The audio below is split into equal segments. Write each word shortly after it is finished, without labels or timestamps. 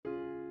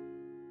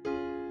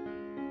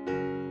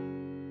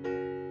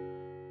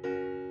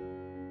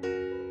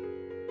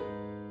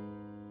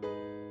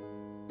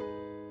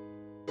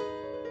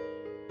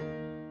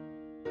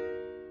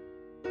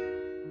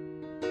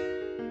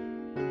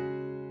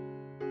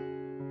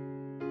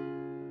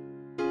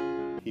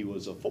He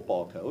was a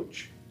football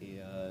coach,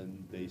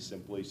 and they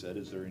simply said,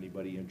 is there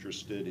anybody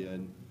interested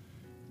in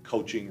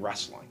coaching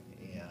wrestling?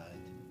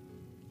 And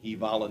he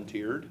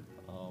volunteered.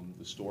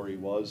 The story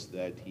was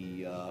that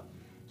he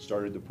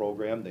started the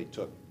program. They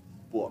took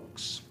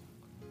books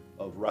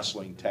of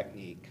wrestling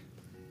technique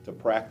to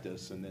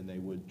practice, and then they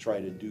would try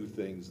to do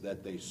things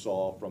that they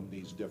saw from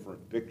these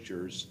different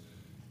pictures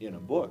in a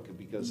book.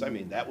 Because, I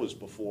mean, that was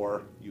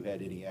before you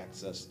had any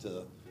access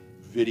to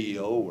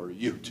video or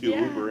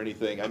YouTube or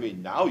anything. I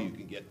mean, now you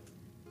can get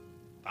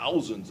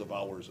thousands of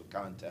hours of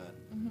content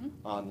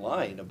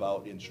online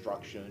about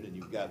instruction, and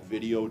you've got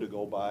video to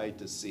go by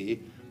to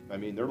see. I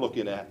mean, they're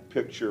looking at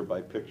picture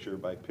by picture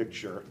by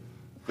picture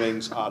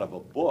things out of a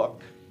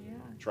book,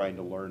 trying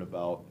to learn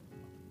about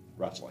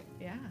wrestling.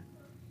 Yeah,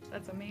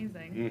 that's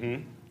amazing.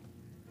 Mm-hmm.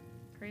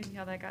 Crazy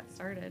how that got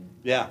started.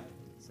 Yeah.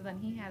 So then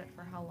he had it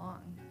for how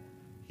long?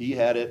 He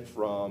had it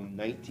from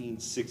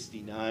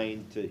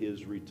 1969 to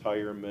his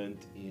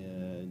retirement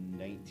in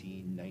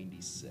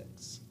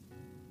 1996.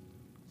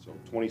 So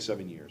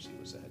 27 years he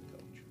was the head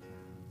coach.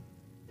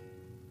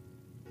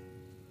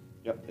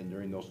 Yep, and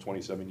during those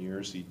 27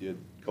 years he did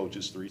coach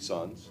his three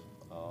sons,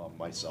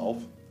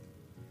 myself,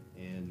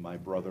 and my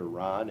brother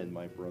Ron, and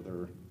my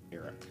brother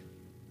Eric.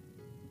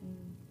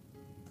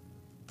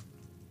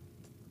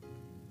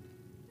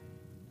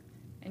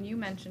 And you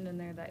mentioned in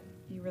there that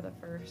you were the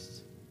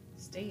first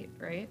state,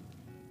 right?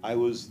 I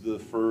was the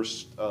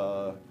first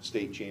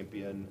state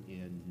champion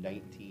in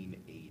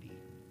 1980.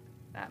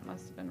 That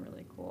must have been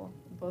really cool,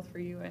 both for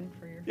you and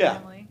for your Yeah.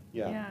 family.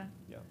 Yeah,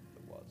 it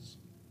was.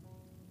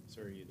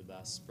 So are you the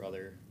best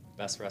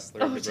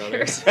wrestler of the dear.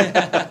 brothers?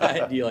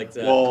 Do you like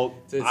to, Well,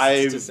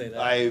 to say that?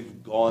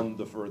 I've gone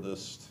the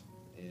furthest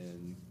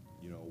and,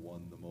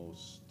 won the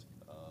most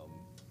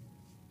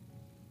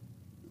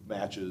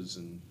matches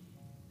and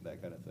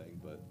that kind of thing.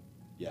 But,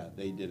 yeah,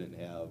 they didn't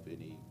have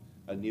any,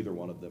 neither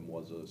one of them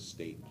was a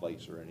state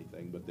place or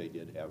anything, but they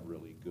did have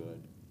really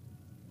good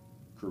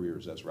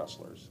careers as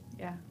wrestlers.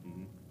 Yeah.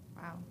 Mm-hmm.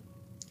 Wow.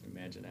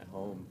 Imagine at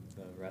home,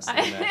 the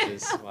wrestling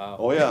matches. Wow.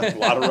 Oh, yeah, a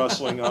lot of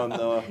wrestling on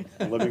the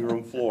living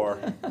room floor,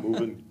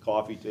 moving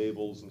coffee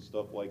tables and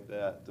stuff like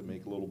that to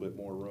make a little bit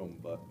more room,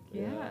 but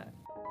Yeah.